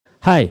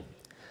Hi.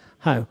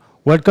 Hi.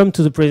 Welcome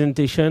to the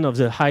presentation of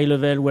the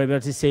high-level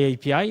WebRTC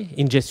API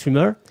in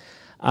GStreamer.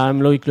 I'm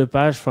Loïc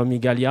Lepage from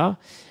Igalia.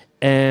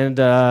 And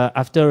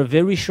after a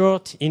very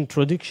short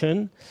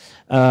introduction,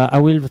 I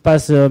will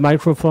pass the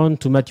microphone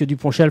to Mathieu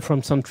Duponchel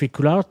from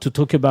Centricular to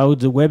talk about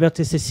the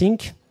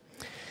webrtcsink.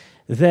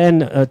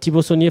 Then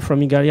Thibaut Saunier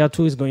from Igalia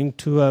 2 is going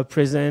to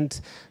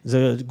present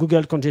the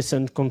Google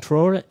congestion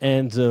control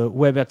and the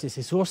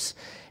WebRTC source.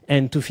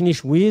 And to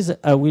finish with,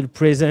 I will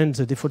present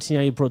the default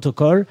scenario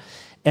protocol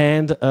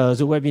and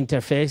the web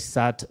interface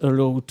that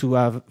allow to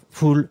have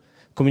full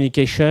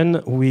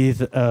communication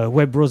with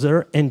web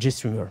browser and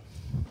GStreamer.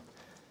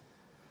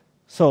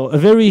 So a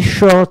very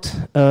short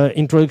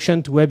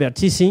introduction to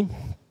WebRTC.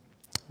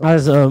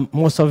 As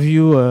most of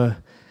you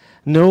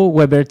know,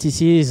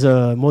 WebRTC is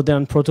a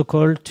modern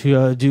protocol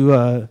to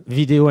do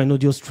video and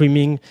audio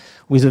streaming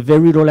with a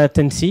very low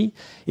latency.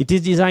 It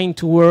is designed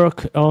to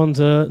work on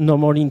the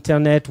normal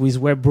internet with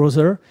web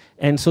browser,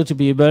 and so to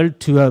be able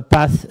to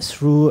pass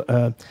through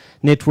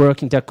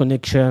network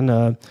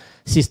interconnection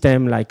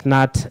system like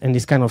NAT and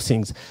these kind of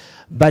things.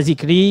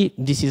 Basically,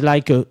 this is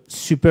like a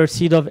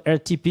supersede of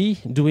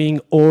RTP, doing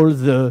all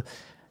the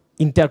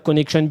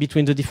interconnection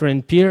between the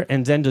different peers,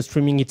 and then the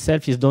streaming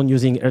itself is done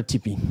using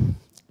RTP.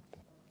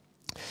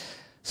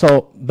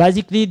 So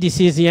basically, this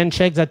is the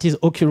handshake that is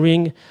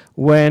occurring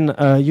when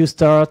you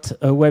start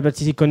a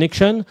WebRTC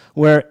connection,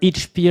 where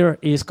each peer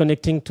is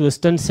connecting to a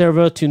stun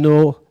server to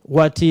know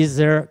what is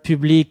their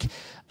public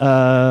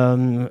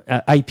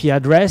IP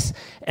address.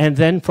 And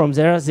then from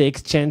there, they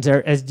exchange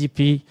their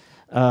SDP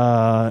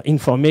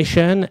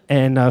information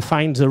and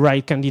find the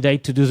right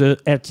candidate to do the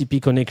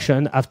RTP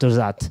connection after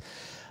that.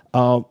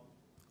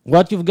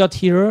 What you've got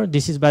here,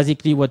 this is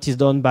basically what is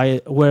done by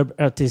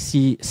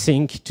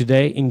webrtcsrc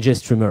today in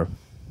GStreamer.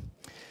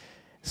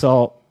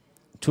 So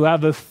to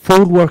have a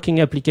full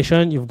working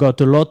application, you've got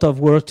a lot of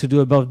work to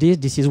do about this.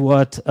 This is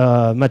what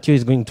Mathieu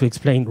is going to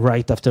explain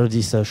right after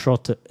this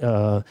short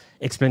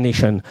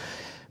explanation.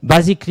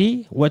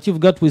 Basically, what you've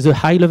got with a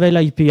high-level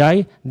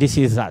API, this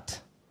is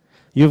that.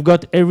 You've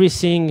got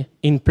everything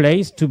in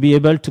place to be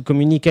able to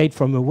communicate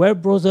from a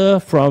web browser,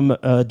 from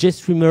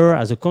GStreamer,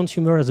 as a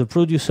consumer, as a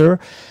producer,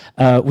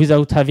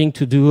 without having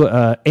to do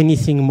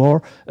anything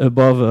more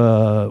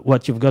above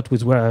what you've got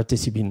with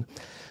WebRTC bin.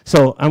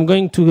 So I'm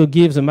going to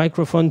give the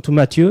microphone to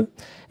Mathieu,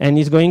 and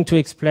he's going to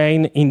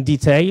explain in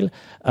detail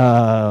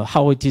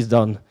how it is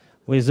done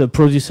with the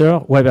producer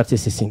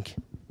webrtcsink.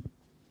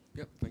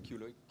 Yep, thank you,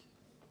 Loïc.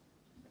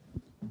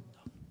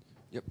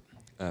 Yep,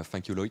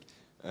 thank you, Loïc.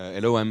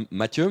 Hello, I'm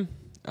Mathieu.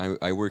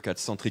 I work at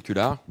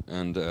Centricular,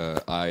 and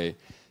I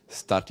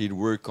started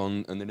work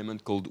on an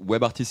element called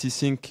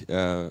webrtcsink,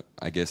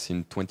 I guess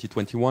in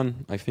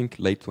 2021, I think,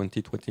 late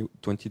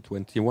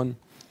 2021.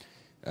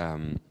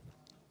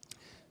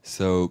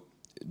 So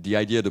the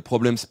idea, the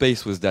problem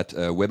space was that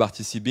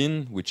WebRTC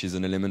bin, which is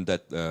an element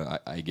that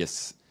I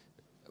guess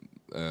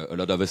a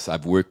lot of us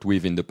have worked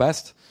with in the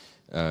past,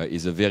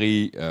 is a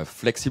very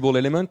flexible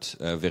element,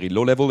 a very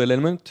low-level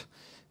element,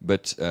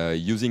 but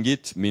using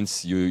it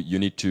means you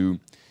need to,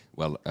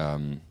 well,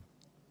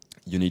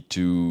 you need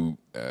to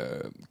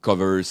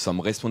cover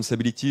some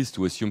responsibilities,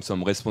 to assume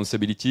some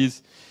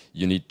responsibilities.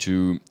 You need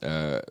to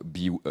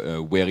be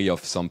wary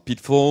of some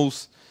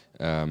pitfalls.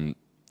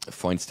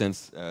 For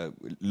instance,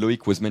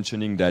 Loïc was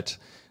mentioning that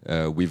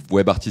with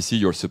WebRTC,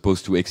 you're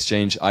supposed to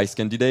exchange ICE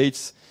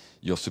candidates,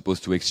 you're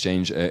supposed to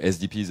exchange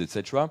SDPs,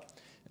 etc.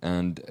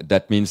 And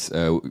that means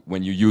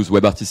when you use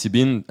WebRTC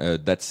bin,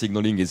 that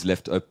signaling is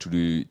left up to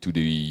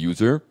the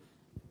user.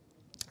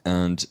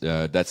 And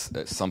that's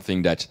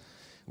something that,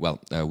 well,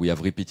 we have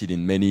repeated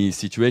in many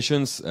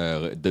situations,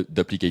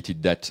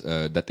 duplicated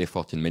that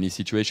effort in many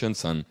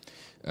situations, and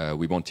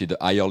we wanted a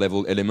higher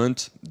level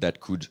element that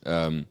could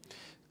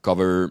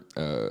cover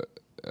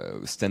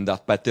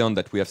standard pattern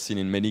that we have seen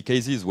in many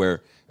cases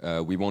where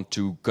we want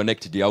to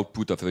connect the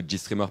output of a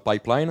GStreamer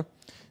pipeline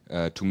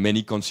to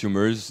many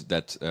consumers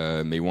that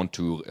may want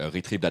to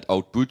retrieve that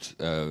output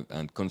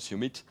and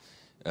consume it,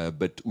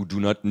 but who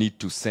do not need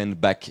to send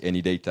back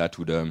any data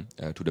to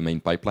the main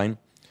pipeline.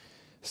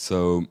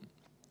 So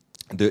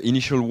the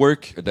initial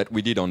work that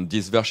we did on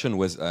this version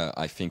was,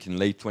 I think, in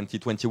late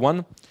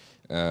 2021.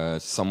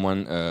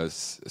 Someone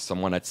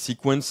at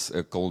Sequence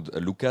called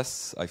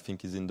Lucas, I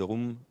think is in the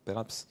room,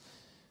 perhaps.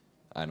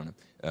 I don't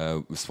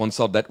know.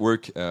 Sponsored that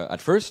work at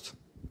first,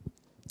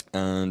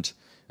 and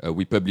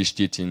we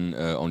published it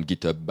on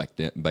GitHub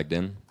back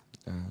then.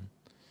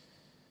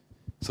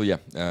 So yeah,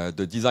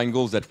 the design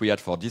goals that we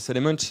had for this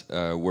element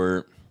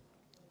were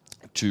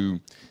to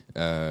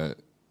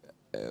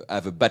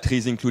have a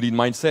batteries included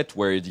mindset,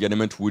 where the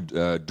element would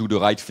do the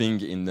right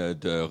thing in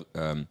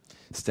the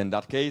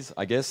standard case,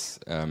 I guess.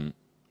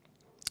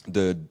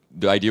 The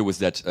idea was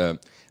that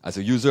as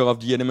a user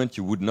of the element,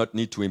 you would not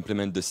need to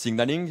implement the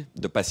signaling,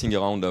 the passing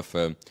around of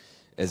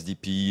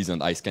SDPs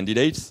and ICE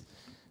candidates.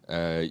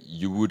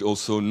 You would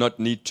also not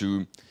need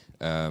to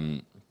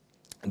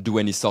do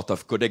any sort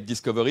of codec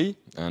discovery,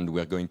 and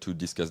we're going to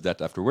discuss that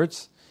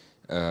afterwards.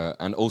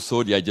 And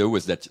also the idea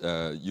was that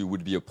you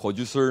would be a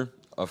producer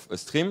of a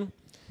stream,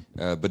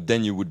 but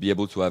then you would be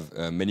able to have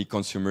many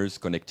consumers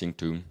connecting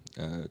to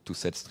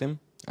said stream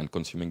and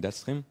consuming that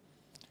stream.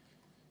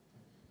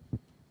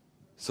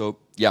 So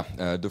yeah,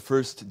 the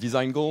first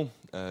design goal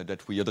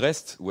that we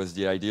addressed was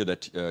the idea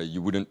that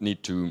you wouldn't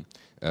need to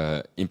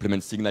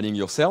implement signaling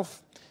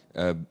yourself,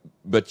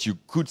 but you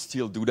could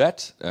still do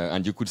that,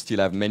 and you could still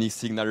have many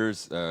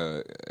signalers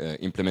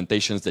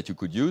implementations that you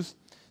could use.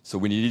 So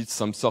we needed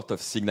some sort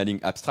of signaling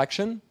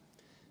abstraction.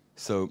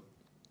 So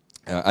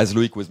as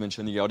Loic was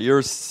mentioning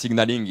earlier,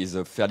 signaling is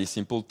a fairly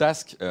simple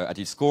task at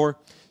its core.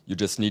 You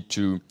just need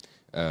to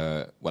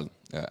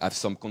have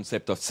some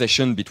concept of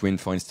session between,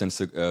 for instance,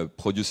 a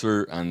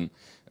producer and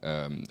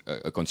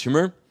a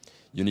consumer.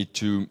 You need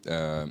to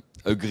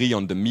agree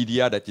on the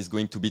media that is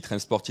going to be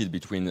transported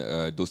between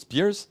those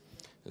peers.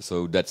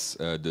 So that's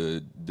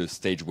the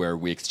stage where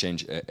we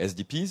exchange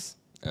SDPs.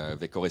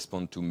 They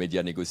correspond to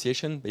media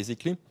negotiation,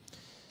 basically.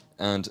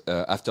 And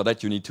after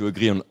that, you need to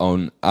agree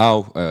on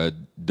how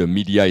the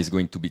media is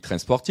going to be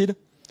transported.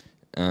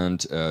 And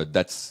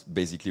that's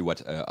basically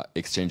what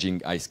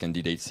exchanging ICE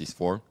candidates is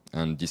for,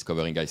 and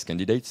discovering ICE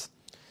candidates.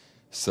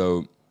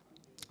 So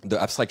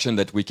the abstraction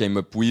that we came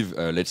up with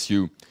lets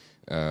you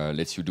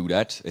do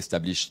that,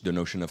 establish the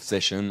notion of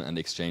session, and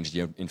exchange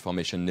the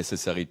information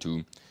necessary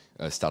to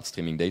start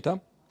streaming data.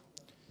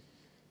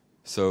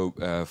 So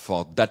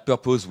for that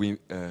purpose, we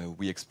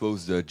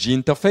expose the G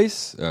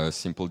interface,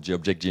 simple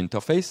G-object G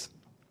interface.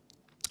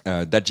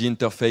 That G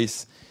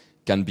interface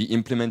can be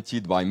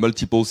implemented by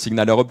multiple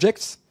signaler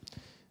objects.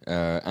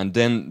 And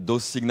then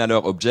those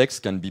signaler objects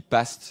can be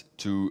passed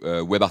to a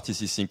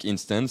WebRTC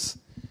instance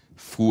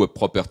through a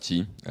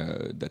property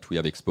that we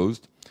have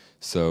exposed.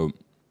 So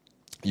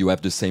you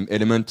have the same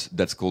element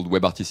that's called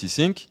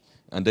WebRTC,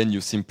 and then you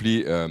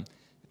simply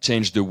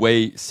change the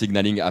way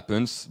signaling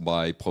happens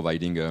by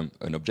providing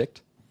an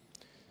object.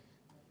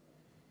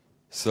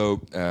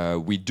 So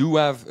we do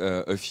have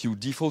a few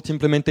default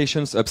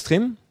implementations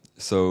upstream.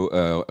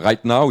 So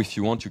right now, if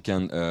you want, you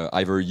can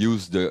either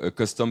use the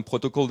custom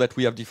protocol that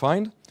we have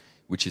defined,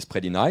 which is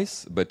pretty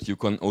nice, but you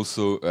can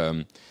also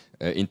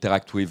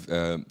interact with,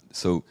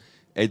 so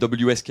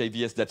AWS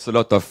KVS, that's a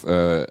lot of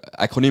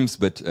acronyms,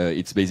 but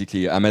it's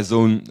basically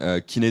Amazon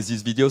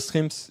Kinesis Video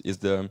Streams is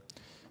the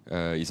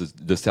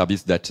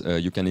service that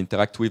you can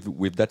interact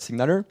with that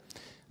signaler.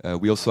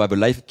 We also have a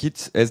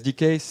LiveKit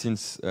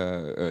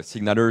SDK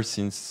signaler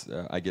since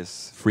I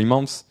guess 3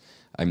 months.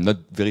 I'm not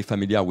very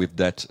familiar with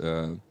that.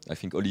 I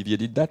think Olivier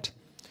did that.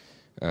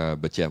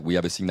 But yeah, we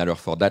have a signaler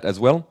for that as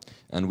well.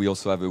 And we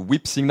also have a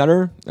WIP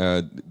signaler,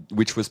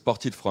 which was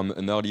ported from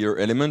an earlier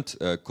element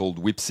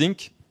called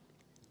WebSync.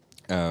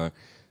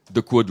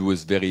 The code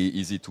was very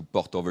easy to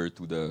port over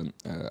to the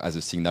as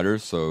a signaler.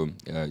 So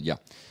yeah,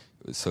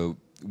 so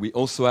we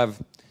also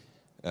have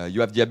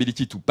you have the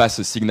ability to pass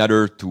a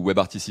signaler to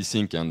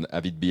WebRTC and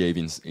have it behave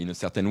in a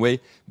certain way.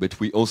 But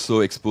we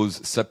also expose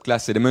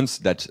subclass elements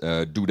that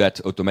do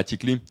that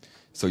automatically.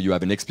 So you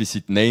have an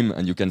explicit name,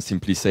 and you can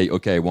simply say,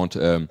 okay, I want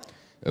a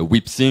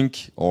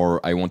WebSync, or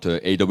I want a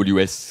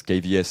AWS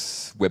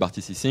KVS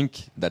WebRTC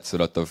sync. That's a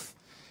lot of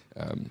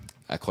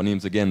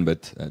acronyms again,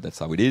 but that's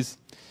how it is.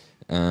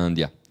 And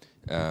yeah,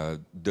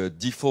 the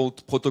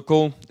default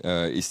protocol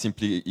is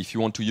simply, if you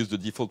want to use the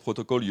default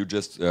protocol, you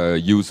just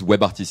use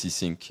WebRTC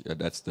sync.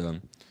 That's the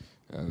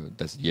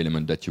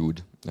element that you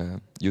would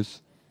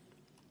use.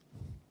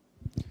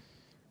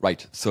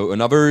 Right. So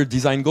another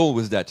design goal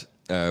was that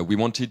we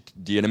wanted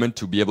the element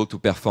to be able to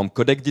perform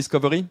codec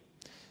discovery.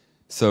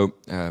 So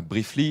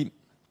briefly,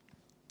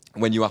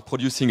 when you are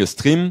producing a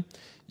stream,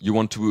 you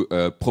want to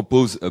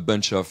propose a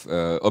bunch of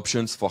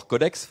options for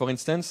codecs, for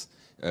instance.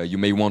 You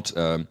may want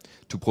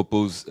to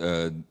propose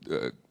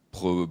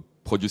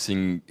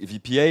producing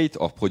VP8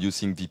 or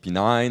producing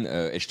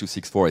VP9,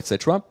 H.264,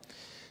 etc.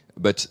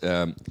 But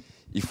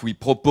if we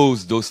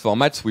propose those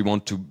formats, we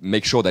want to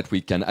make sure that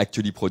we can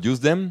actually produce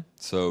them.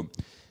 So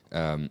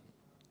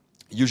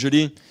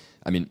usually,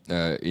 I mean,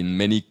 in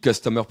many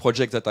customer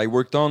projects that I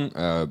worked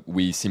on,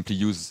 we simply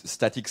use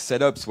static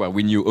setups where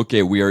we knew,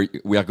 okay, we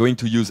are going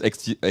to use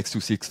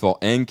X264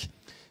 enc.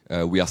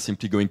 We are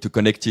simply going to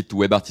connect it to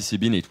WebRTC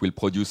bin. It will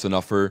produce an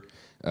offer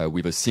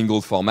with a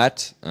single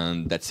format,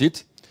 and that's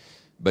it.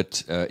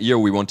 But here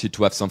we wanted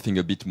to have something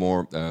a bit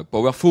more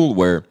powerful,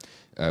 where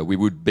we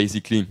would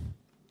basically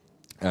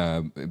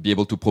be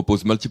able to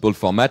propose multiple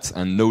formats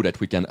and know that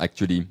we can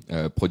actually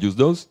produce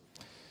those.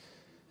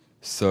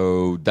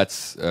 So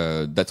that's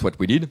what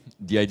we did.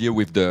 The idea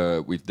with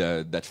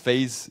that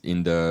phase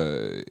in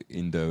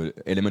the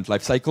element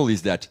lifecycle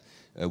is that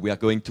we are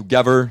going to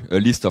gather a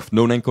list of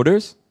known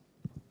encoders.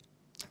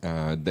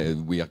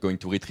 We are going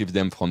to retrieve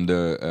them from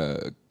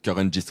the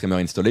current GStreamer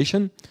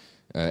installation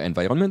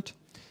environment.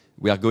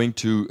 We are going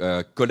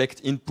to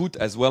collect input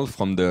as well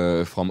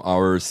from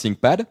our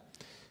sync pad,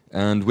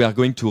 and we are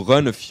going to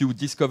run a few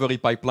discovery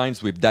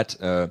pipelines with that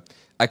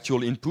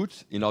actual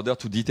input in order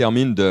to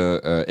determine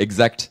the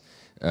exact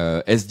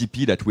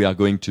SDP that we are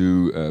going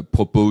to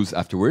propose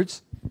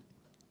afterwards.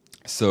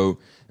 So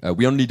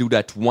we only do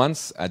that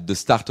once at the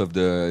start of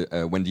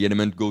the when the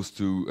element goes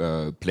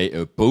to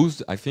play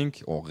paused, I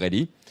think, or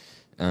ready.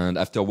 And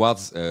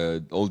afterwards,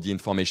 all the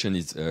information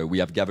is we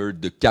have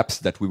gathered the caps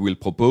that we will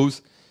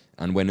propose.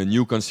 And when a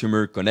new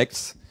consumer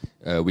connects,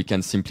 we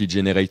can simply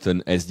generate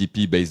an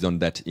SDP based on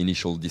that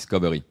initial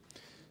discovery.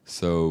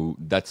 So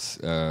that's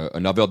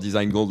another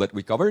design goal that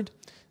we covered.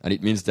 And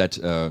it means that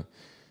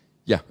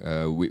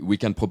we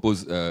can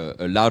propose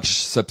a large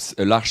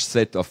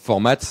set of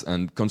formats,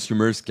 and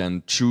consumers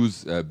can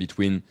choose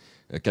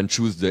can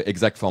choose the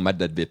exact format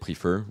that they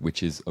prefer,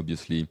 which is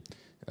obviously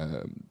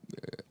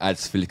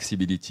adds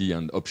flexibility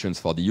and options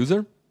for the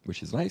user,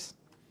 which is nice.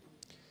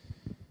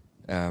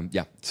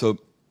 So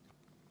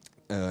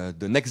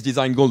the next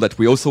design goal that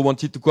we also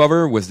wanted to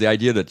cover was the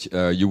idea that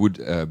you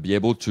would be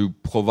able to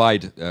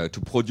provide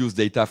to produce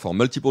data for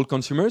multiple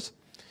consumers.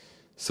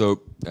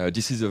 So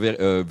this is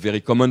a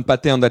very common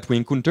pattern that we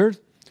encountered,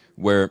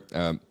 where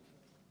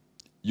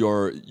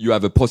you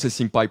have a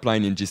processing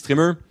pipeline in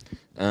GStreamer,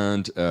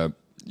 and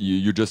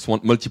you just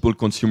want multiple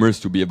consumers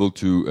to be able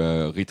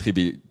to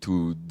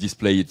to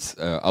display its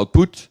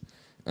output,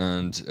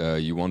 and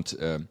you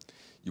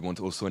want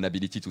also an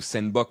ability to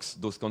sandbox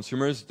those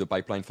consumers, the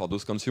pipeline for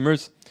those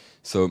consumers.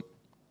 So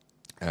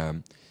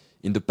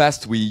in the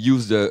past, we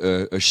used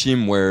a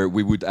shim where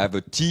we would have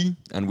a T,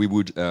 and we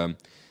would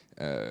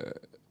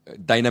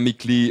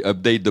dynamically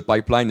update the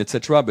pipeline,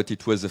 etc. But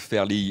it was a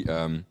fairly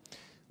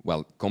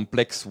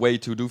complex way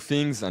to do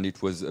things, and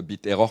it was a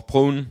bit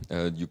error-prone.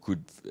 You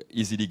could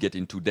easily get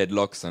into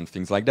deadlocks and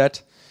things like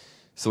that.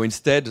 So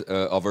instead,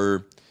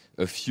 over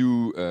a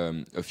few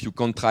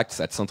contracts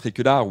at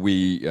Centricular,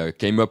 we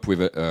came up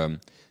with a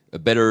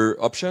better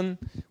option,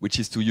 which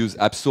is to use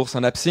AppSource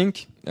and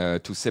AppSync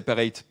to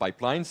separate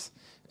pipelines.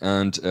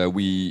 And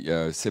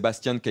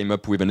Sebastian came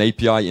up with an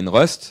API in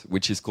Rust,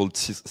 which is called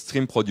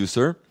Stream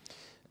Producer,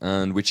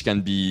 and which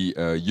can be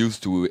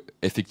used to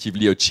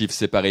effectively achieve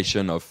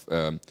separation of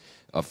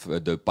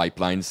the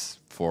pipelines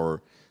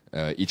for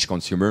each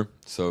consumer.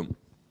 So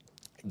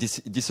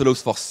this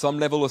allows for some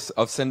level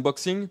of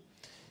sandboxing.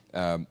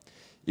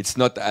 It's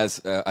not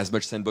as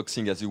much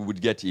sandboxing as you would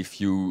get if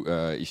you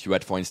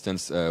had, for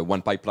instance,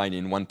 one pipeline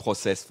in one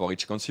process for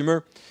each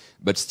consumer,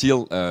 but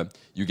still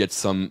you get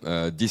some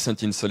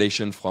decent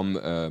insulation from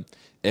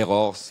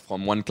errors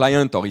from one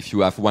client, or if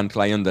you have one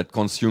client that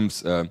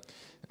consumes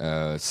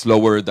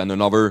slower than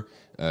another,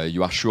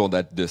 you are sure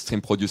that the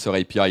Stream Producer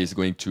API is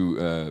going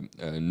to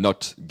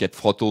not get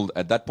throttled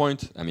at that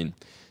point. I mean,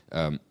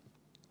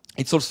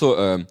 it's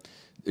also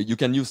you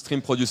can use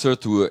Stream Producer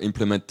to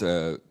implement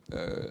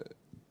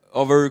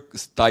other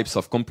types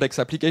of complex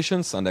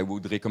applications, and I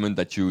would recommend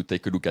that you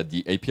take a look at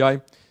the API,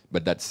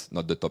 but that's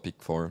not the topic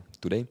for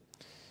today.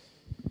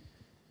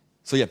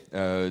 So yeah,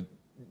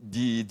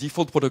 the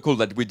default protocol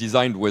that we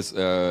designed was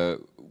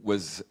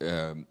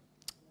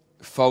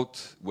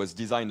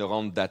designed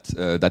around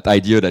that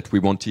idea that we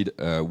wanted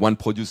one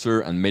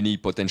producer and many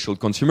potential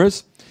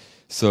consumers.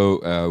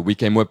 So we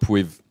came up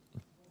with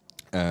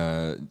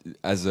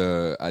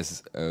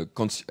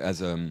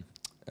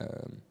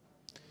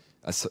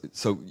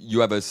so you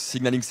have a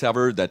signaling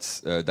server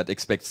that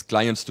expects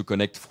clients to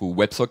connect through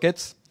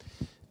WebSockets,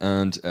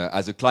 and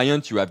as a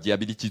client you have the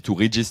ability to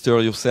register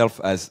yourself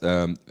as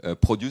a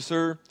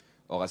producer,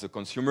 or as a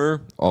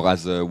consumer, or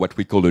as what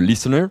we call a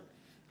listener.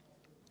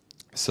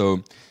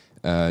 So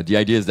the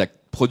idea is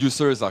that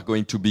producers are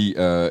going to be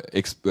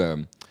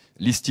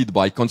listed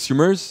by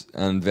consumers,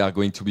 and they are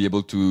going to be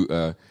able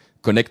to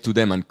connect to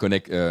them and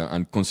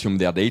consume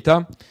their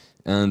data.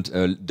 And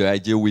the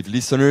idea with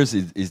listeners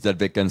is that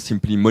they can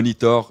simply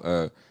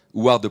monitor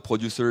who are the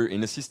producer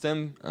in a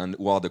system, and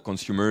who are the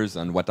consumers,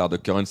 and what are the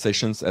current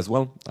sessions as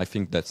well. I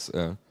think that's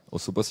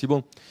also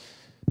possible.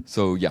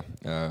 So yeah,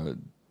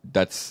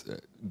 that's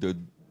the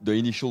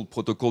initial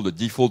protocol, the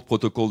default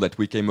protocol that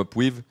we came up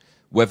with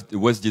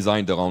was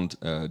designed around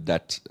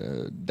that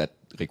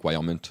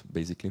requirement,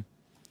 basically.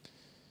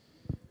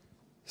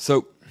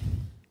 So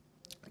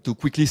to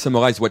quickly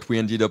summarize what we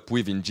ended up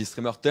with in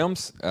GStreamer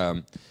terms,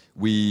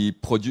 we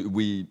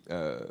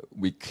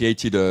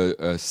created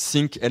a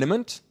sync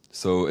element.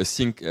 So a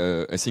sync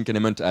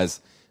element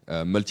has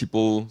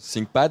multiple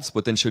sync pads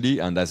potentially,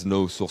 and has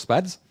no source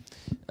pads.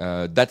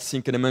 That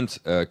sync element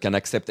can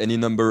accept any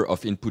number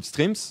of input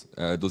streams.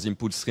 Those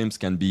input streams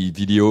can be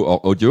video or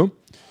audio.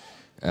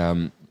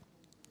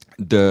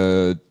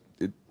 The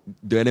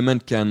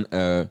element can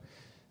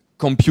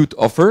compute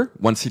offer.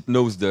 Once it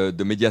knows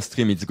the media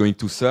stream it's going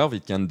to serve,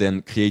 it can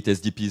then create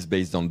SDPs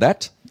based on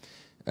that.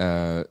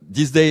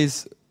 These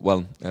days,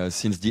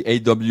 since the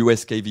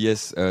AWS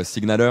KVS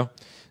signaler,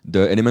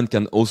 the element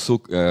can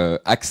also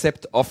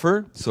accept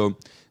offer. So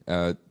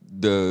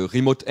the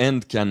remote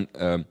end can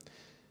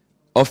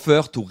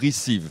offer to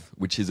receive,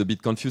 which is a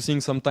bit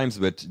confusing sometimes,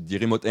 but the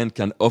remote end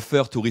can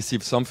offer to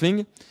receive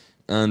something.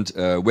 And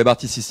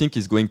WebRTC Sync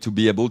is going to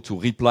be able to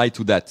reply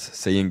to that,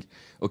 saying,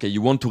 okay,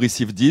 you want to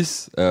receive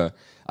this,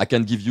 I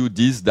can give you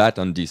this, that,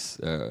 and this.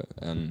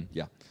 And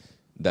yeah,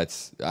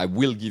 I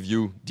will give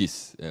you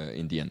this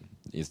in the end,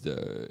 is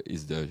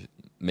the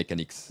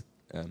mechanics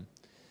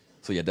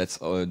So yeah, that's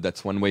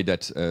one way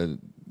that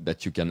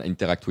that you can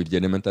interact with the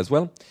element as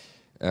well.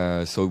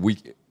 So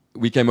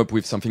we came up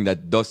with something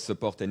that does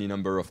support any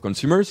number of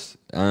consumers.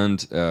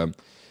 And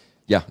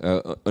yeah,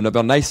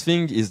 another nice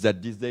thing is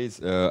that these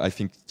days, I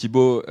think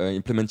Thibaut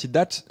implemented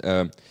that.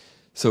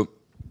 So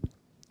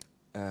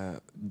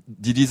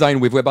the design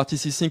with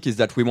WebRTC is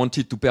that we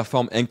wanted to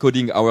perform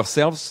encoding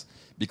ourselves,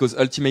 because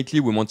ultimately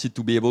we wanted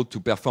to be able to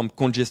perform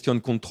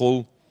congestion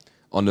control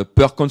on a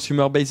per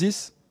consumer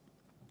basis.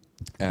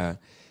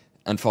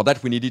 And for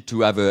that, we needed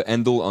to have a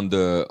handle on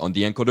the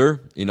encoder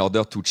in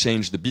order to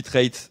change the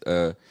bitrate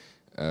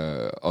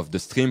of the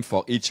stream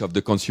for each of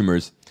the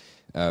consumers.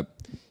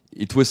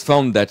 It was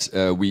found that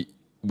we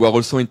were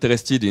also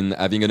interested in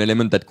having an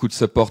element that could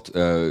support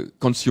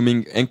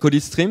consuming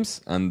encoded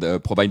streams and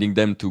providing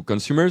them to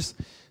consumers.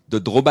 The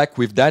drawback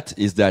with that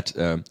is that,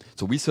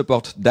 so we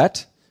support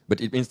that,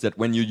 but it means that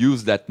when you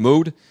use that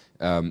mode,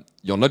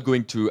 you're not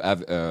going to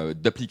have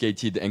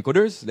duplicated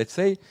encoders, let's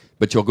say,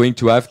 but you're going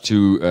to have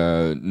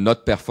to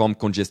not perform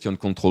congestion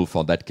control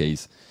for that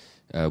case.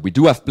 We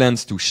do have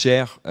plans to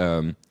share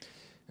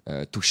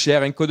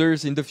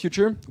encoders in the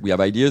future. We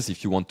have ideas.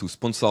 If you want to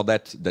sponsor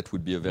that, that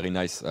would be a very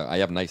nice. I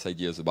have nice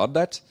ideas about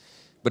that,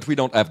 but we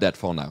don't have that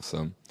for now.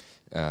 So,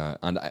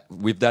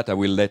 with that, I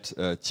will let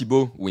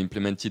Thibaut, who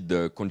implemented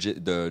the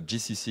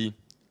GCC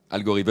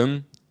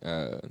algorithm,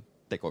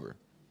 take over.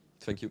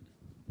 Thank you.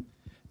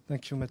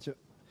 Thank you, Mathieu.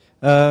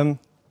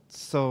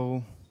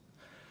 So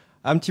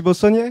I'm Thibaut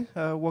Saunier,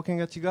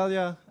 working at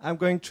Igalia. I'm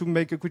going to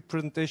make a quick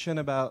presentation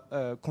about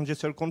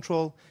congestion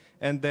control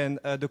and then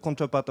the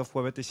counterpart of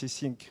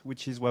webrtcsink,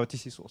 which is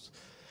WebRTC source.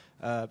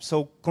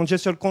 So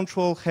congestion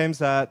control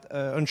aims at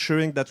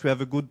ensuring that we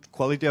have a good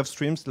quality of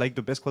streams, like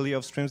the best quality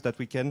of streams that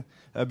we can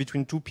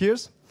between two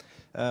peers,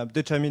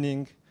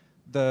 determining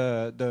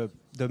the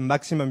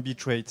maximum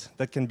bitrate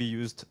that can be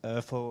used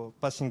for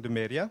passing the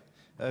media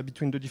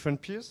between the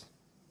different peers.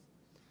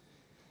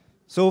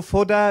 So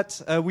for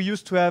that, we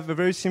used to have a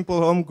very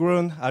simple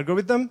homegrown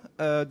algorithm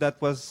that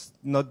was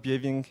not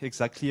behaving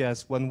exactly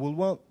as one would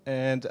want.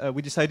 And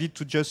we decided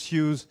to just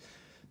use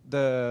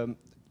to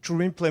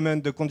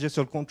implement the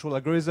congestion control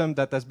algorithm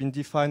that has been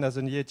defined as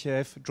an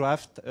EATF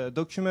draft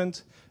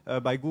document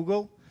by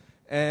Google.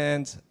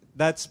 And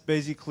that's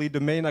basically the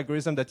main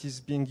algorithm that is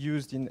being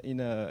used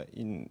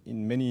in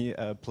many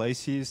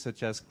places,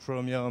 such as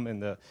Chromium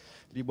and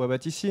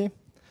webrtc.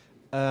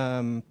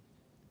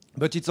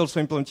 But it's also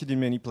implemented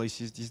in many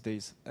places these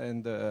days.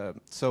 And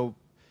so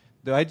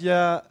the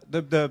idea,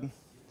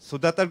 so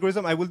that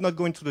algorithm, I will not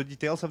go into the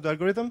details of the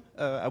algorithm.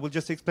 I will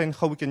just explain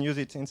how we can use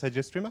it inside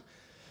GStreamer.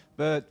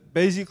 But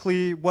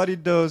basically, what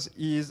it does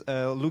is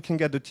looking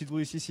at the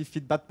TWCC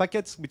feedback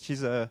packets, which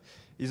is a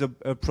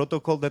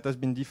protocol that has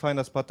been defined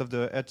as part of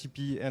the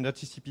RTP and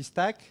RTCP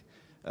stack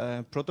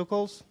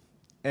protocols.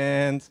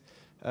 And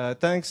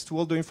thanks to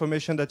all the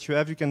information that you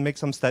have, you can make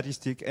some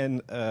statistic,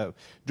 and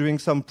doing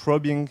some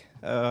probing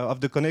of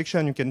the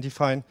connection, you can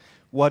define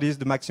what is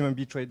the maximum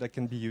bitrate that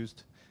can be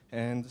used.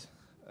 And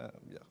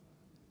yeah.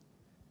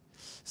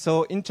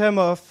 So in terms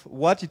of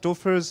what it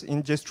offers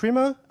in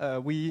GStreamer,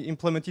 we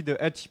implemented the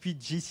RTP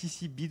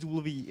GCC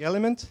BWE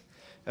element,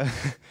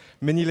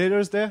 many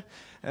letters there.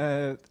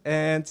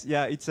 And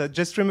yeah, it's a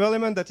GStreamer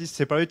element that is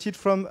separated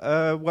from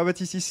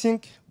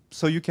webrtcsink,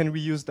 so you can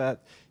reuse that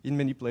in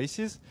many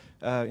places,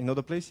 in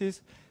other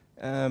places.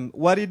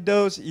 What it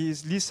does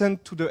is listen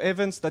to the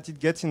events that it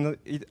gets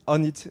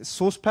on its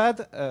source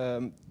pad,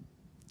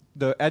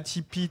 the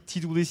RTP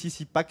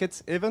TWCC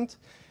packets event,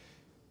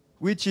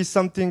 which is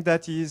something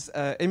that is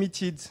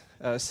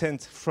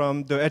sent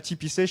from the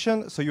RTP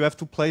session. So you have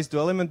to place the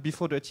element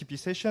before the RTP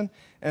session,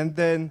 and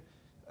then,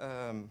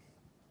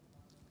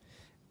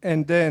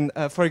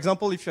 for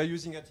example, if you are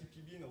using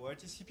RTP bin or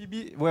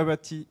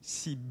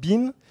WebRTC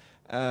bin,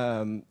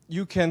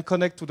 you can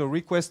connect to the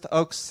request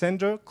aux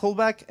sender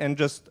callback and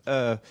just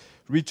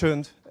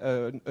return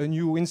a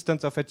new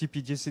instance of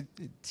RTP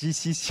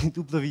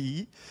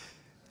GCCWE.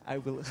 I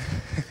will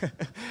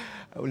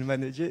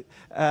manage it.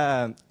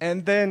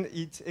 And then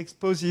it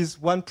exposes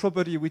one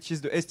property, which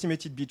is the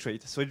estimated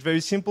bitrate. So it's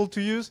very simple to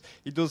use.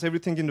 It does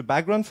everything in the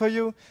background for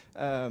you,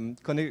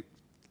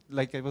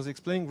 like I was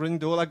explaining, running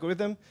the whole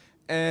algorithm.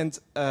 And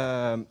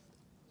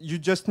you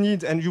just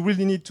need, and you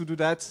really need to do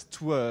that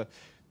to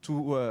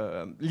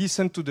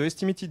listen to the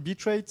estimated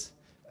bitrate,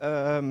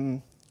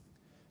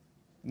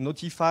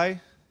 notify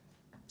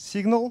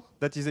signal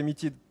that is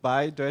emitted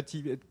by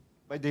the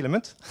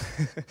element,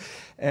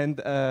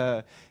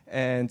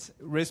 and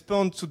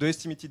respond to the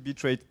estimated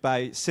bitrate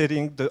by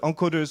setting the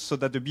encoders so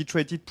that the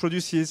bitrate it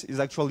produces is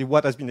actually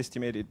what has been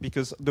estimated,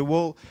 because the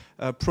whole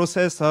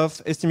process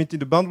of estimating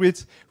the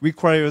bandwidth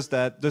requires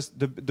that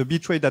the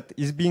bitrate that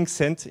is being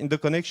sent in the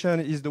connection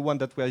is the one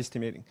that we are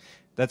estimating.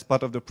 That's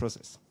part of the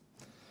process.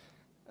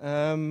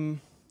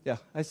 Yeah,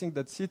 I think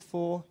that's it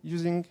for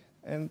using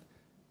the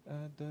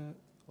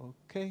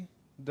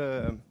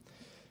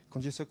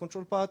congestion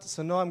control part.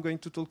 So now I'm going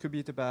to talk a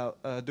bit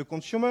about the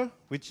consumer,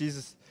 which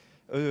is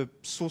a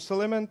source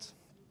element.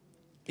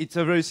 It's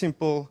a very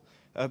simple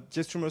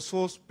GStreamer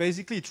source,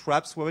 basically it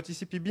wraps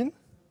WebRTC bin,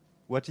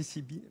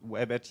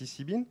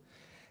 WebRTC bin,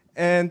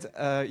 and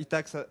it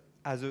acts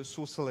as a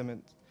source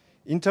element.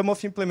 In terms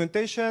of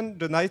implementation,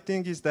 the nice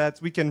thing is that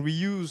we can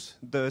reuse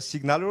the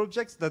signaler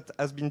objects that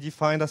has been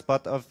defined as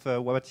part of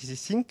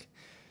webrtcsink,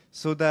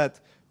 so that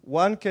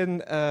one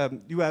can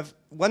you have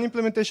one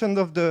implementation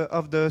of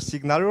the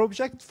signaler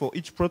object for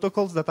each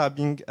protocols that are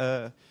being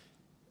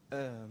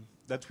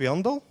that we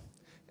handle,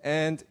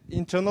 and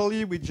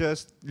internally we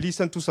just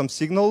listen to some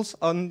signals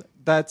on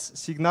that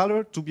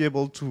signaler to be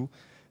able to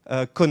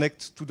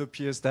connect to the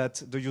peers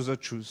that the user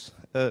choose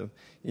for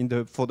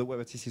the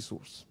WebRTC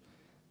source.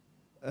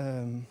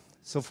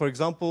 So for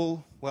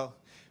example, well,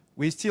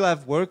 we still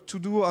have work to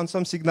do on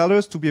some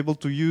signalers to be able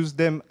to use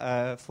them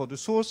for the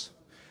source,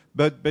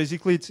 but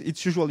basically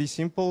it's usually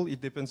simple. It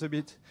depends a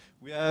bit.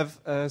 We have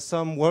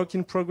some work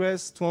in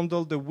progress to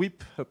handle the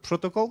WIP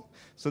protocol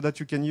so that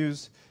you can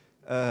use,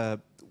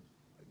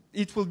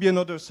 it will be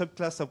another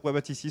subclass of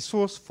WebRTC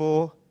source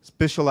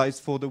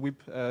specialized for the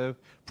WIP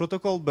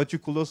protocol, but you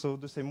could also,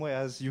 the same way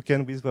as you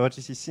can with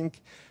webrtcsink,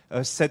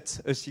 set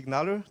a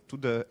signaler to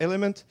the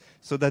element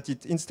so that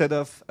it, instead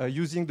of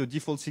using the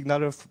default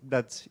signaler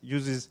that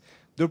uses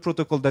the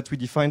protocol that we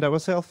defined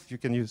ourselves, you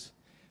can use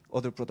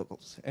other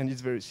protocols, and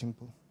it's very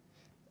simple.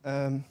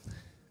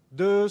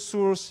 The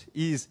source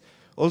is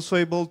also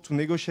able to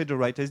negotiate the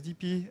right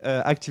SDP,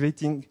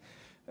 activating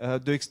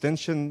the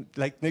extension,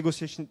 like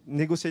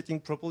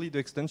negotiating properly the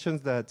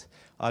extensions that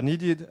are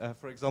needed,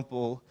 for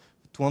example,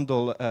 to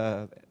handle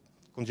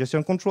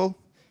congestion control.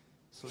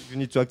 So you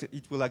need to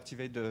it will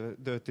activate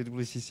the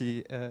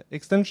TWCC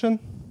extension.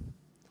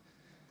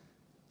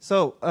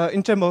 So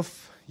in terms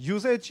of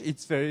usage,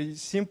 it's very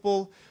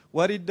simple.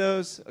 What it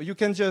does, you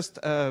can just,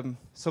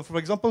 so for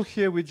example,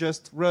 here we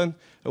just run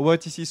a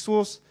WebRTC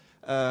source,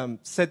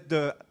 set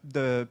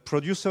the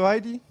producer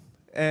ID,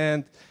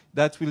 and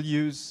that will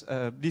use,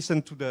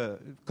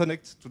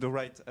 connect to the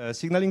right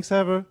signaling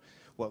server,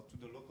 well, to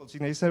the local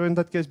signaling server in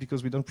that case,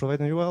 because we don't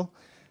provide an URL.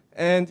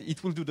 And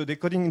it will do the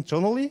decoding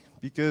internally,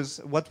 because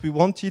what we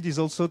wanted is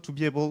also to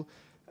be able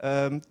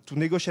to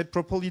negotiate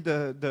properly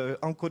the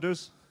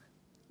encoders,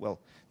 well,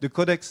 the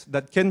codecs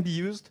that can be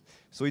used.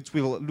 So it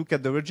will look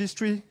at the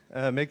registry,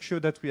 make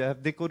sure that we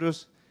have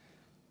decoders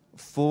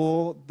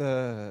for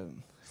the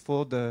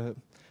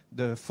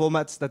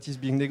formats that is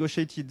being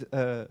negotiated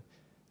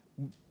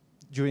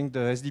during the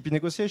SDP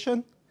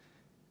negotiation,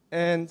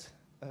 and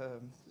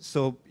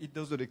so it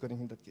does the decoding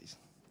in that case.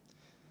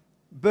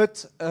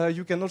 But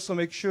you can also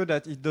make sure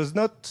that it does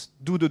not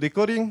do the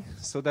decoding,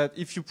 so that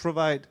if you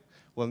provide,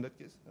 well, in that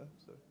case,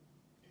 sorry.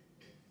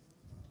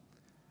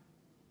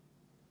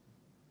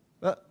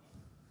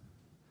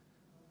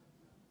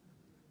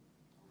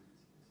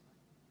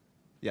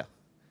 Yeah,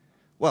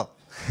 well,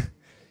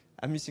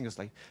 I'm missing a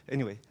slide.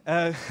 Anyway,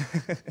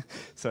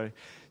 sorry.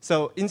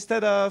 So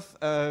instead of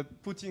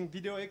putting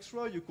video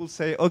extra, you could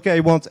say, okay, I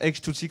want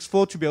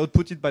H.264 to be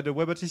outputted by the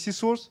WebRTC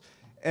source,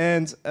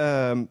 and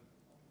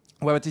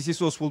WebRTC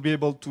source will be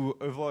able to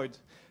avoid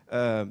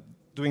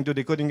doing the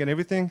decoding and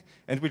everything,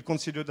 and will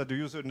consider that the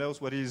user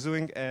knows what he is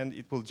doing, and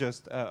it will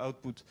just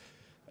output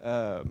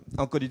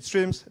encoded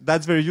streams.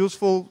 That's very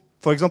useful.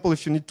 For example,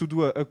 if you need to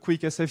do a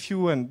quick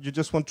SFU and you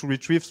just want to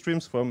retrieve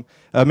streams from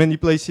many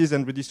places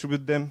and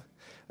redistribute them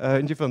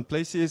in different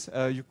places,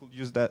 you could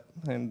use that,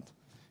 and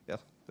yeah,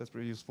 that's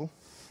very useful.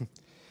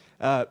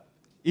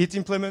 It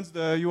implements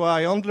the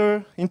UI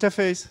handler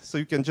interface, so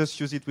you can just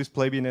use it with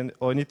playbin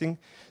or anything.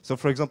 So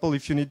for example,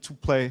 if you need to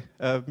play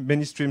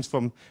many streams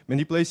from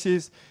many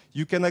places,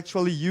 you can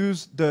actually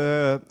use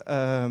the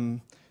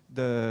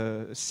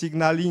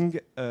signaling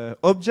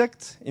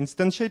object,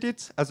 instantiate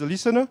it as a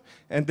listener,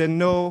 and then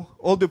know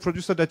all the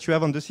producers that you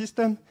have on the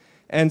system,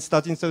 and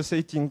start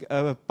instantiating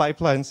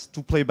pipelines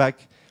to play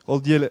back all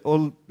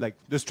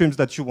the streams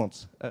that you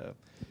want.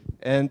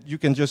 And you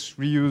can just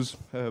reuse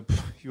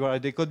URI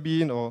decode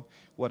bin or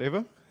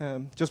whatever,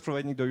 just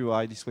providing the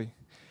UI this way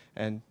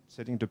and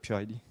setting the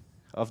PID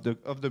of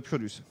the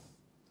producer.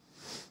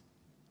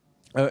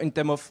 In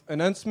terms of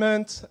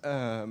enhancement,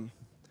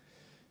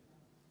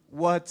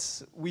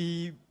 what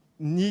we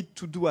need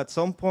to do at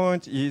some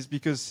point is,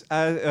 because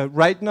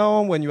right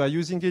now when you are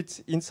using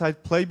it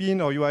inside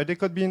playbin or UI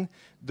decode bin,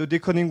 the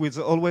decoding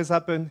will always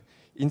happen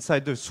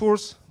inside the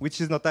source,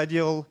 which is not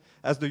ideal,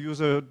 as the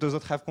user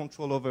doesn't have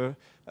control over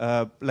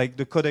like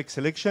the codec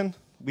selection,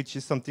 which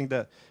is something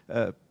that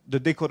the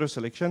decoder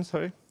selection,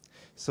 sorry.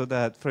 So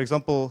that, for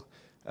example,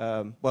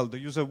 well, the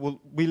user will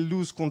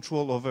lose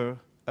control over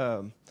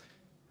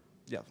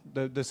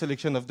the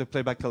selection of the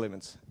playback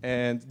elements.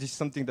 And this is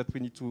something that we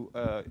need to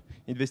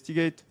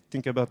investigate,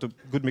 think about a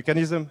good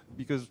mechanism,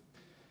 because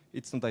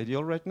it's not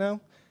ideal right now.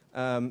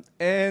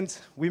 And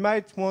we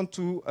might want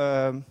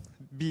to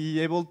be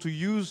able to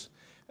use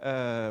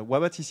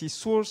WebRTC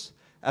source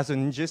as an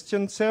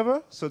ingestion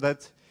server, so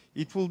that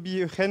it will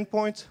be a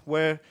endpoint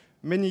where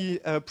many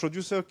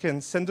producers can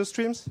send the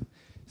streams,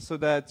 so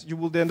that you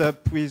will end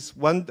up with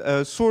one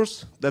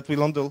source that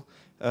will handle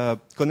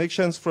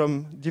connections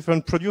from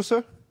different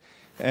producers.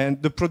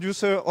 And the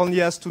producer only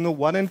has to know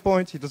one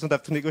endpoint. He doesn't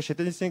have to negotiate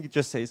anything. He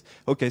just says,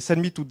 OK,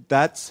 send me to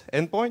that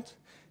endpoint.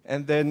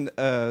 And then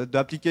the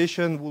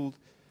application will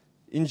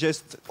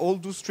ingest all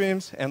those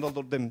streams and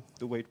order them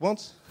the way it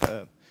wants.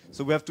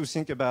 So we have to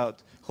think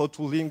about how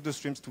to link the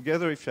streams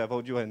together if you have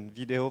audio and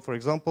video, for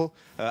example.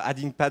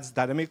 Adding paths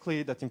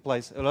dynamically, that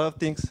implies a lot of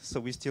things. So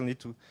we still need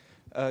to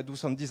do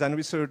some design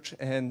research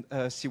and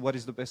see what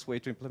is the best way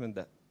to implement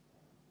that.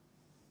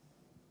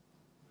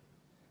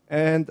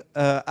 And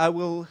I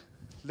will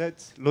let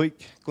Loïc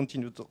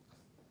continue to talk.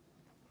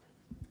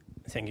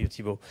 Thank you,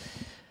 Thibaut.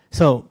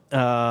 So,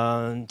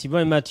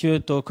 Thibaut and Mathieu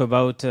talk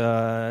about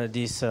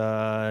this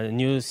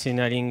new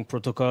signaling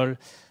protocol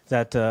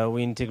that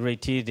we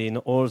integrated in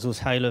all those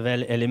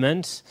high-level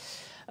elements.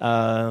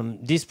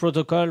 This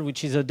protocol,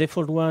 which is a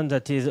default one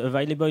that is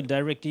available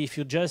directly if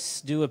you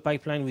just do a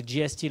pipeline with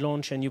GST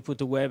launch and you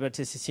put a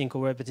webrtcsink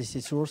or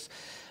webrtc source,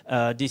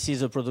 this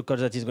is a protocol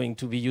that is going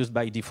to be used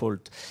by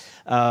default.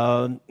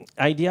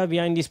 Idea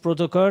behind this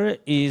protocol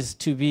is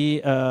to be,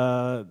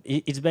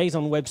 it's based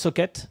on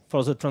WebSocket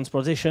for the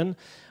transportation,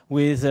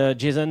 with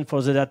JSON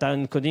for the data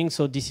encoding.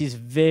 So this is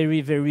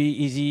very, very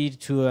easy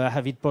to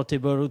have it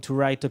portable, to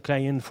write a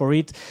client for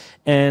it.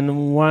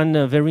 And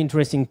one very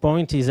interesting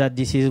point is that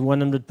this is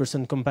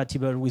 100%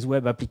 compatible with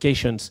web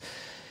applications.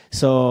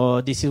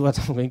 So this is what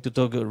I'm going to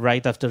talk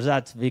right after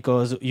that,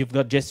 because you've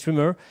got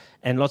GStreamer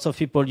and lots of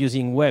people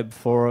using web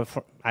for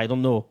I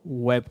don't know,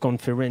 web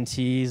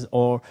conferences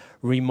or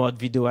remote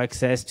video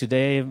access.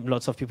 Today,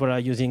 lots of people are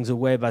using the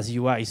web as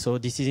UI. So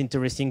this is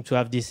interesting to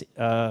have this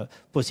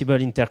possible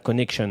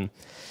interconnection.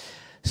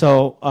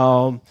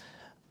 So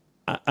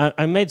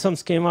I made some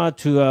schema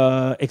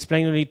to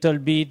explain a little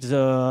bit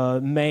the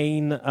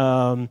main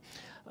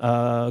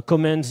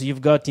commands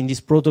you've got in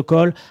this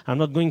protocol. I'm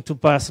not going to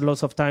pass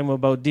lots of time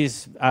about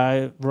this.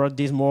 I wrote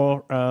this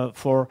more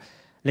for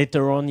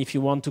later on if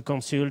you want to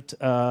consult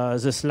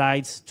the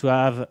slides to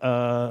have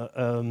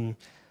a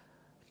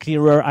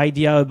clearer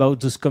idea about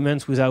those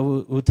commands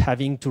without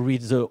having to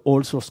read the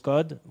whole source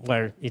code.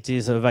 Well, it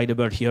is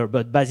available here,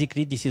 but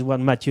basically this is what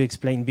Mathieu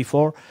explained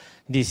before.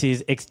 This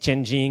is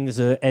exchanging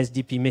the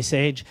SDP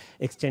message,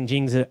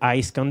 exchanging the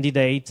ICE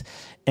candidate,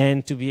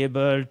 and to be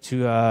able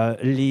to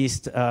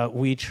list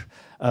which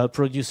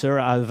producer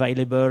are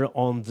available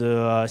on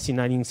the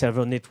signaling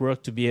server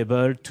network to be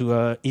able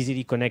to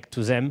easily connect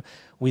to them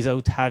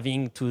without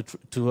having to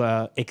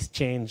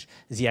exchange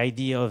the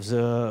ID of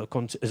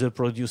the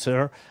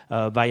producer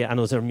by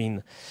another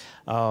mean.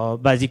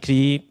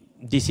 Basically,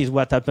 this is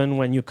what happens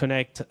when you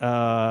connect,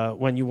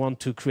 when you want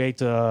to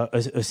create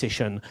a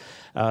session.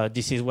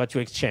 This is what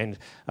you exchange.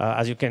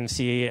 As you can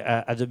see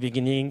at the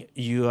beginning,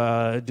 you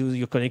do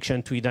your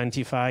connection to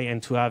identify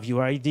and to have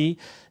your ID.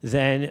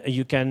 Then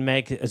you can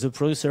make the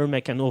producer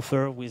make an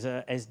offer with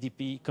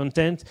SDP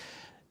content.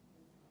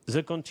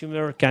 The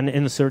consumer can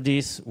answer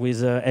this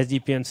with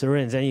SDP answer,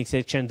 and then it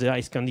exchanges the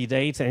ICE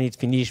candidates, and it's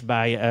finished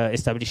by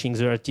establishing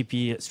the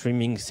RTP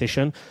streaming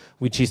session,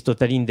 which is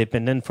totally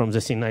independent from the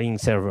signaling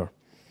server.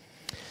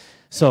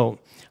 So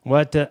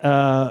what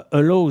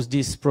allows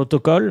this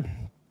protocol,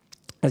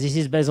 as this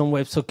is based on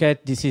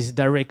WebSocket, this is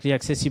directly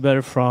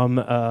accessible from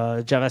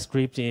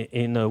JavaScript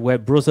in a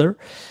web browser.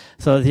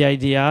 So the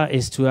idea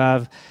is to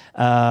have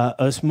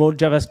a small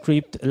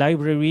JavaScript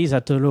library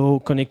that allow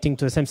connecting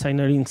to the same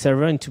signaling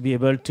server and to be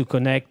able to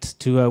connect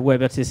to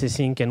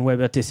webrtcsink and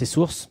webrtc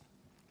source.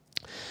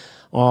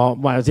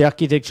 Well, the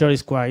architecture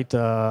is quite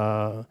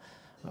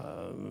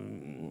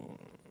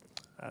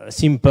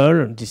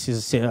simple. This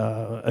is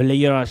a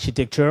layer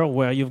architecture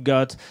where you've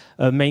got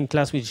a main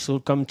class which is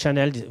called com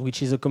channel,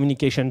 which is a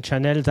communication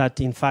channel that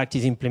in fact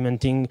is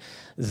implementing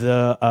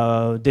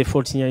the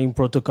default signaling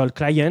protocol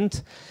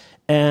client.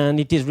 And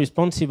it is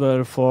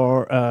responsible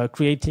for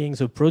creating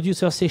the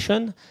producer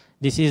session.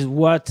 This is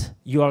what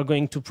you are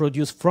going to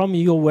produce from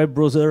your web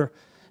browser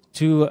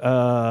to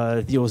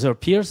the other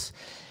peers.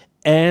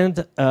 And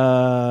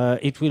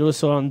it will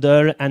also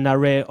handle an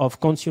array of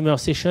consumer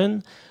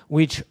sessions,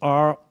 which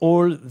are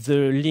all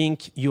the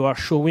link you are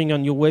showing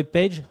on your web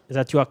page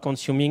that you are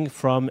consuming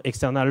from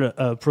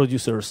external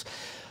producers.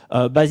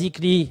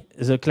 Basically,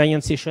 the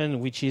client session,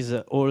 which is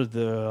all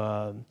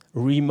the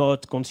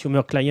remote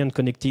consumer client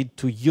connected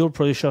to your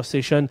producer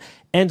session,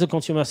 and the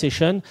consumer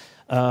session,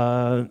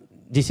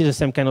 this is the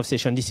same kind of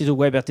session. This is a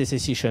WebRTC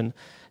session.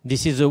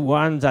 This is the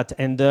one that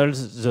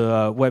handles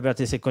the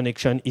WebRTC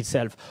connection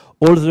itself.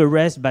 All the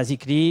rest,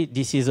 basically,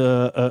 this is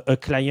a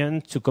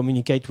client to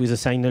communicate with a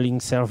signaling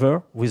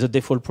server with a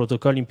default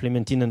protocol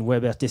implemented in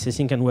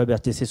webrtcsink and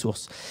webrtc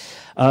source.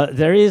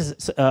 There is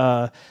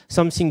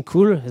something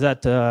cool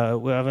that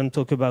we haven't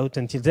talked about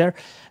until there.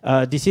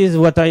 This is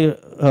what I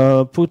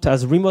put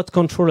as remote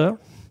controller.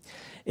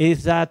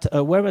 Is that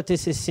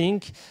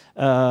webrtcsink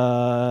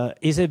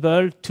is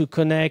able to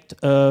connect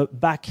a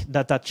back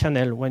data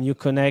channel when you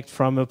connect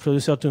from a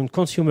producer to a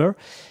consumer.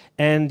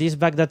 And this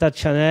back data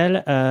channel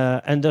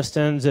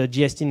understands the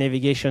GST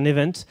navigation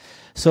event.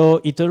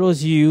 So it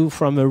allows you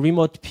from a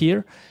remote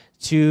peer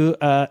to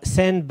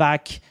send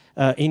back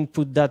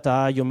input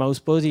data, your mouse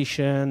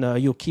position,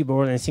 your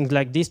keyboard, and things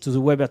like this to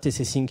the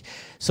WebRTC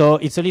So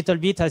it's a little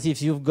bit as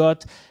if you've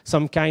got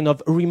some kind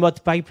of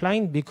remote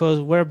pipeline, because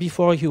where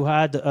before you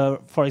had,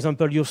 for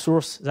example, your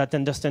source that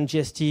understands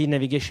GST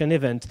navigation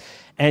event,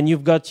 and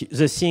you've got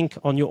the sync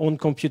on your own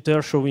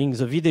computer showing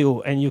the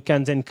video, and you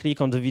can then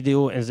click on the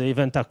video and the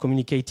event are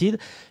communicated.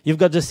 You've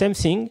got the same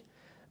thing,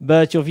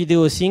 but your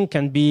video sync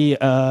can be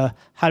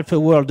half a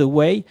world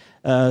away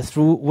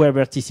through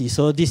WebRTC.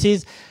 So this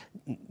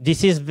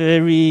is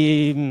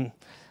very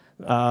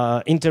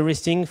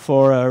interesting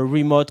for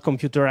remote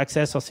computer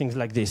access or things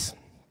like this.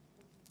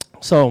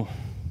 So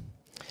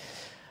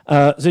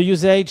the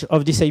usage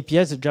of this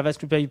API, the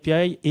JavaScript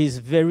API, is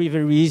very,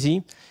 very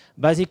easy.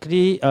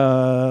 Basically,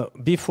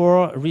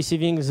 before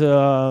receiving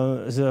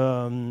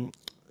the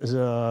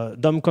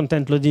DOM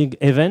content loading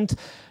event,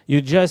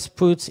 you just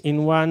put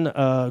in one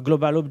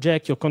global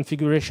object your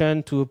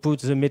configuration to put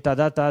the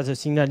metadata, the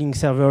signaling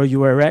server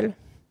URL.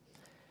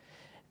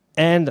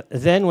 And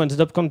then when the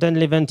DOM content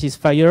event is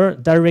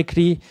fired,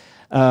 directly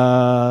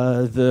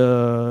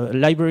the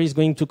library is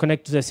going to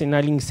connect to the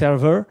signaling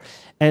server.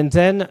 And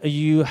then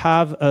you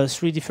have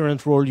 3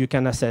 different roles you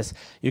can access.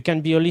 You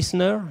can be a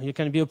listener, you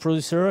can be a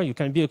producer, you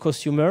can be a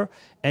consumer,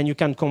 and you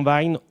can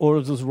combine all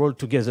of those roles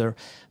together.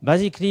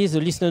 Basically,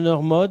 the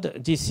listener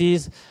mode, this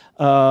is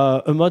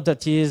a mode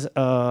that is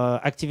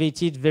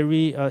activated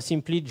very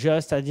simply,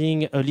 just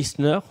adding a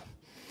listener.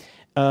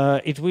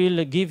 It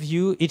will give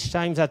you, each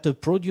time that a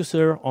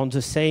producer on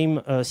the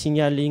same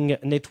signaling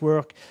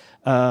network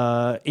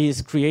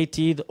is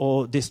created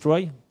or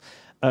destroyed,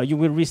 you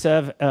will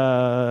receive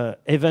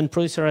event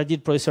producer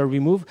added, producer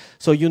remove.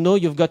 So you know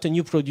you've got a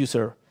new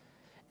producer.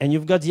 And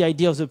you've got the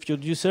ID of the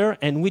producer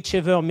and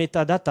whichever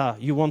metadata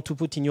you want to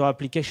put in your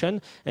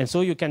application. And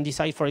so you can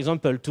decide, for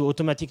example, to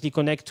automatically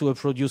connect to a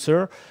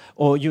producer,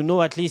 or you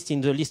know at least in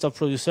the list of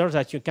producers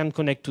that you can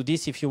connect to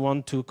this if you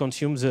want to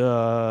consume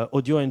the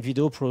audio and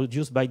video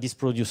produced by this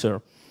producer.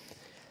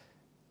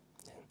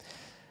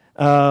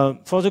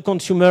 For the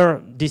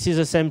consumer, this is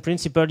the same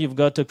principle. You've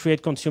got a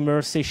create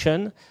consumer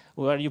session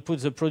where you put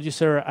the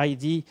producer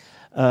ID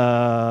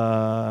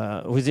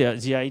with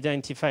the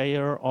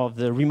identifier of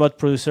the remote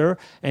producer,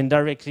 and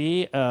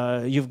directly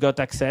you've got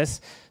access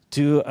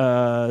to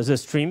the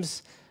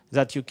streams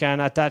that you can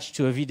attach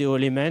to a video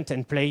element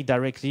and play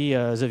directly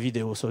the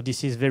video. So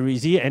this is very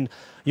easy, and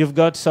you've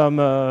got some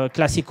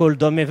classical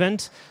DOM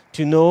events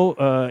to know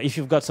if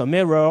you've got some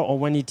error or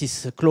when it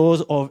is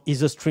closed or if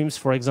the streams,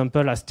 for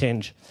example, has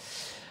changed.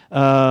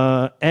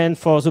 And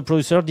for the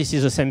producer, this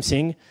is the same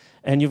thing.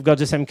 And you've got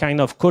the same kind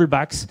of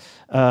callbacks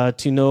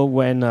to know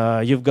when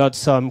you've got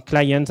some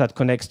client that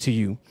connects to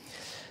you.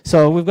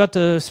 So we've got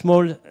a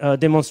small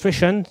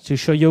demonstration to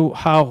show you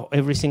how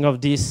everything of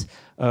this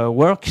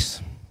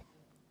works.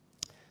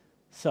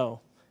 So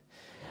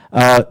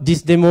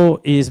this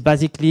demo is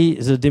basically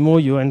the demo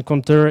you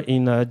encounter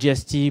in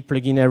GST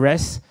plugin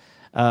RS.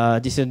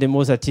 This is a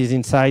demo that is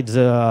inside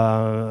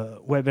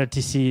the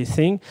WebRTC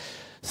thing.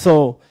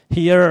 So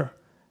here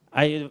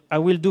I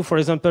will do, for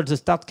example, the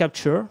start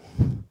capture.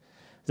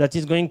 That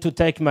is going to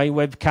take my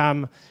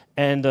webcam,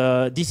 and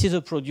this is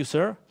a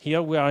producer.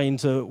 Here we are in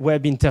the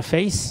web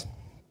interface.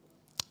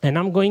 And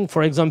I'm going,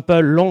 for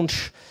example,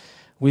 launch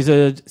with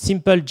a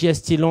simple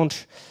GST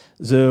launch,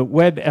 the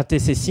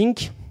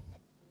WebRTC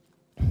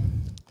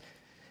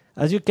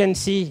As you can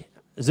see,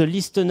 the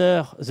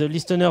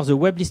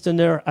web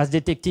listener has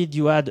detected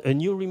you had a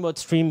new remote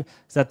stream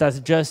that has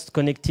just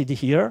connected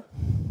here.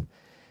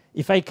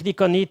 If I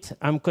click on it,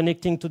 I'm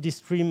connecting to this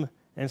stream,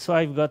 and so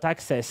I've got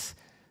access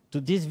to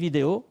this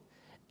video,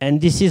 and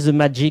this is the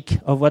magic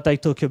of what I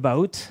talk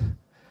about.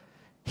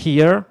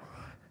 Here,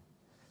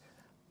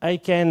 I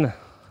can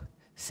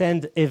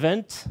send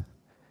event.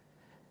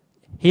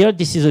 Here,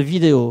 this is a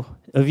video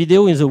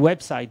in the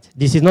website.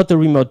 This is not a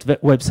remote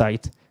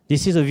website.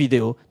 This is a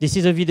video. This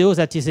is a video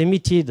that is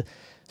emitted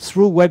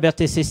through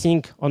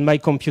WebRTC on my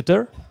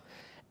computer,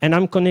 and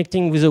I'm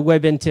connecting with a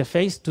web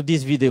interface to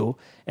this video.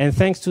 And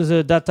thanks to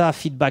the data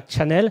feedback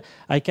channel,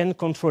 I can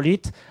control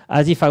it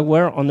as if I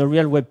were on a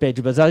real web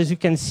page. But as you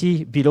can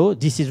see below,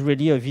 this is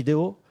really a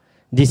video.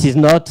 This is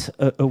not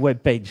a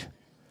web page.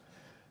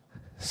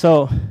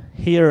 So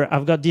here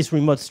I've got this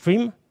remote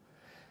stream.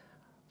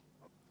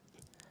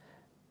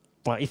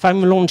 Well, if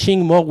I'm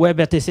launching more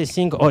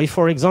WebRTC, or if,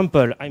 for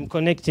example, I'm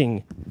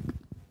connecting,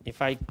 if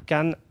I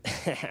can,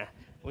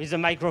 with the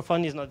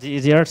microphone is not the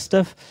easier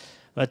stuff,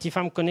 but if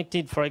I'm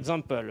connected, for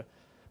example,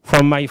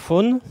 from my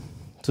phone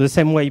to the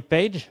same web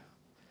page,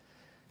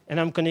 and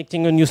I'm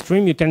connecting a new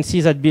stream, you can see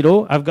that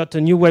below, I've got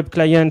a new web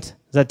client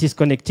that is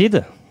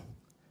connected.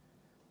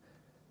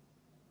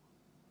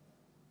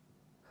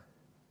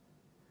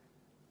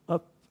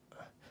 Up,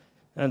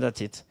 and that's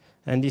it.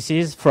 And this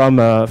is from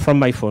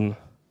my phone.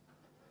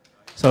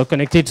 So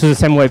connected to the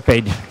same web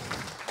page.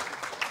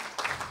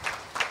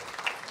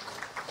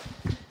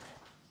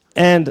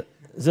 And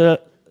the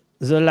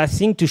last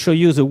thing to show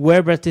you the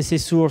WebRTC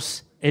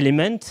source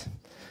element.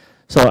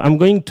 So I'm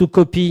going to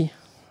copy,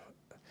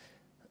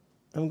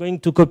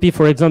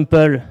 for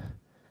example,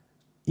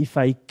 if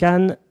I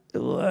can,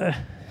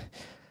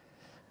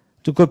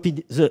 to copy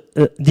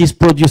this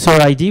producer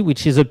ID,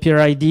 which is a peer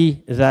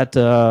ID that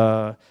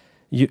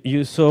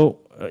you saw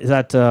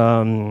that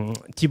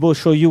Thibault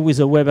showed you with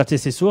a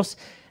WebRTC source.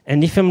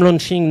 And if I'm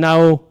launching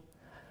now,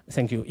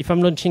 thank you. If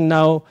I'm launching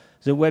now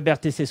the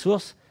WebRTC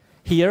source,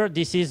 here,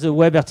 this is the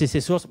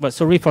WebRTC source. But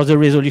sorry for the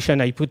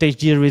resolution. I put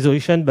HD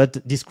resolution, but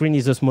this screen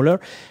is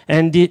smaller.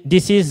 And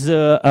this is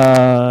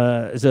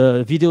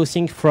the video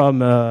sync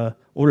from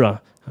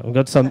Ola. I've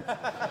got some.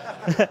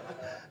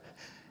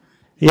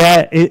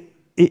 Yeah,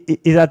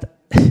 that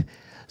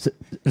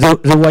the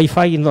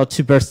Wi-Fi is not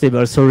super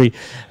stable. Sorry,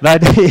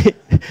 but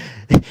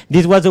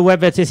this was a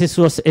WebRTC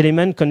source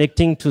element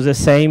connecting to the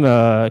same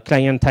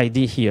client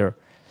ID here.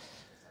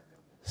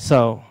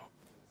 So,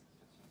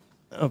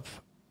 up.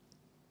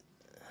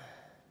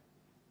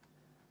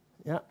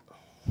 Yeah.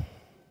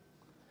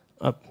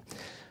 Up.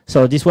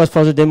 So this was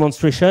for the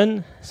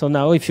demonstration. So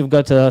now if you've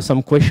got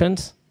some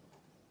questions.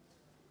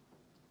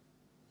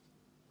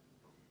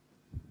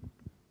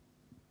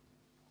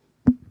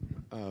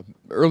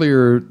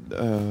 Earlier,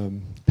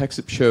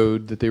 Pexip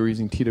showed that they were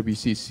using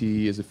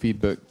TWCC as a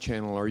feedback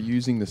channel. Are you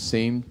using the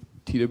same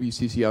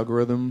TWCC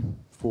algorithm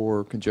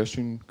for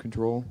congestion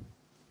control?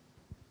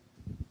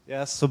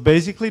 Yeah, so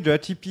basically the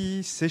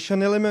RTP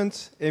session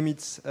element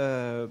emits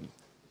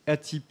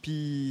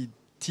RTP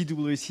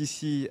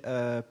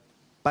TWCC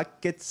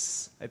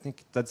packets, I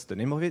think that's the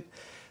name of it,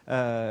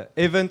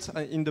 event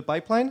in the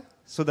pipeline,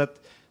 so that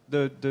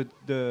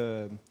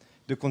the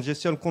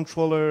congestion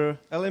controller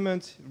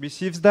element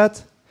receives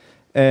that,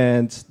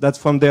 and that's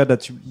from there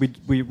that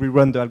we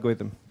run the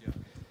algorithm. Yeah.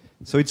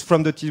 So it's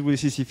from the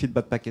TWCC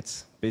feedback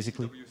packets,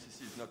 basically.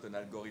 TWCC is not an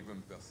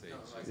algorithm per se.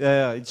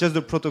 Yeah, it's just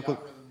the protocol.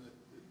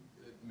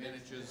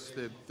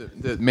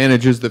 That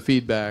manages the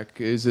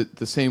feedback. Is it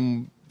the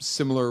same,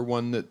 similar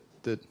one that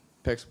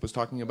Pexip was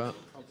talking about?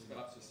 It's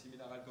perhaps a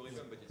similar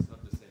algorithm, but it's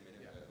not the same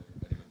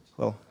element.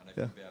 Well, and I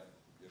think they have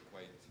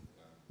quite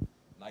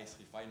nice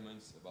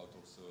refinements about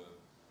also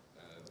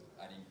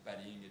adding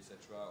padding,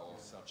 etc., or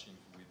searching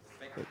with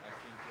spec. I think.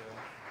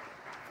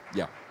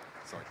 Yeah.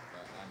 Sorry.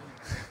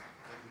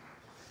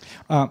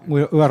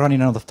 We are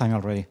running out of time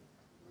already.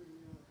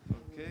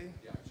 Okay.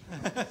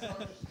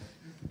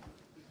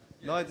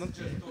 No, I don't.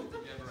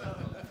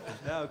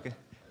 Yeah, okay.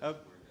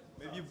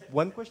 Maybe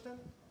one question?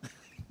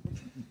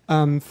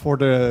 For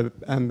the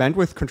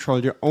bandwidth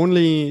control, you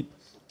only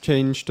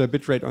change the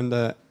bitrate on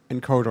the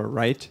encoder,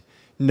 right?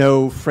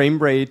 No frame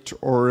rate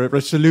or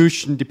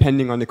resolution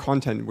depending on the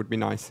content would be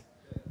nice.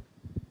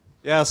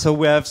 Yeah, so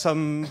we have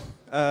some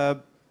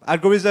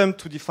algorithm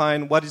to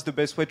define what is the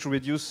best way to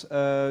reduce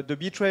the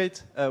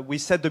bitrate. We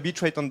set the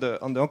bitrate on the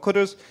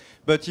encoders,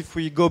 but if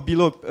we go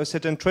below a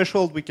certain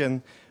threshold,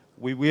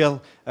 we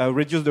will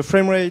reduce the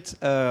frame rate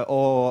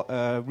or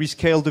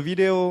rescale the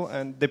video,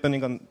 and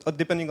depending on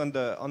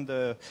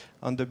the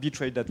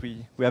bitrate that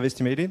we have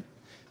estimated.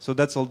 So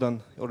that's all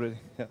done already.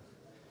 Yeah.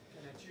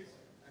 Can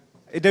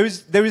I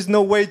choose? There is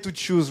no way to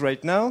choose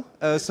right now.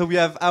 So we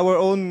have our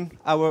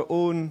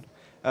own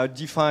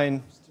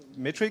defined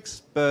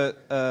metrics,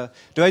 but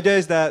the idea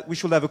is that we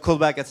should have a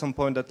callback at some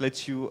point that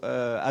lets you,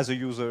 as a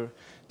user,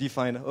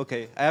 define.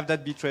 Okay, I have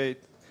that bitrate,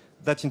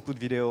 that input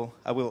video.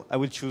 I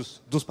will choose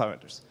those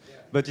parameters.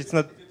 But it's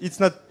not. If it's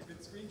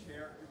screen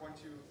share, you want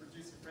to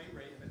reduce the frame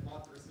rate but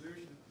not the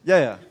resolution.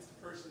 Yeah. If it's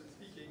the person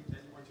speaking, then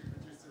you want to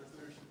reduce the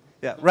resolution.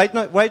 Yeah. Right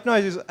now,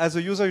 as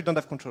a user, you don't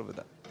have control over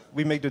that.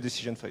 We make the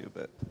decision for you,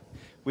 but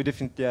we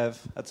definitely have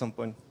at some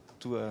point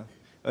to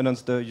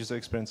announce the user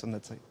experience on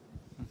that side.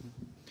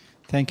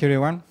 Thank you,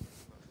 everyone.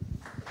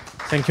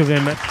 Thank you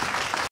very much.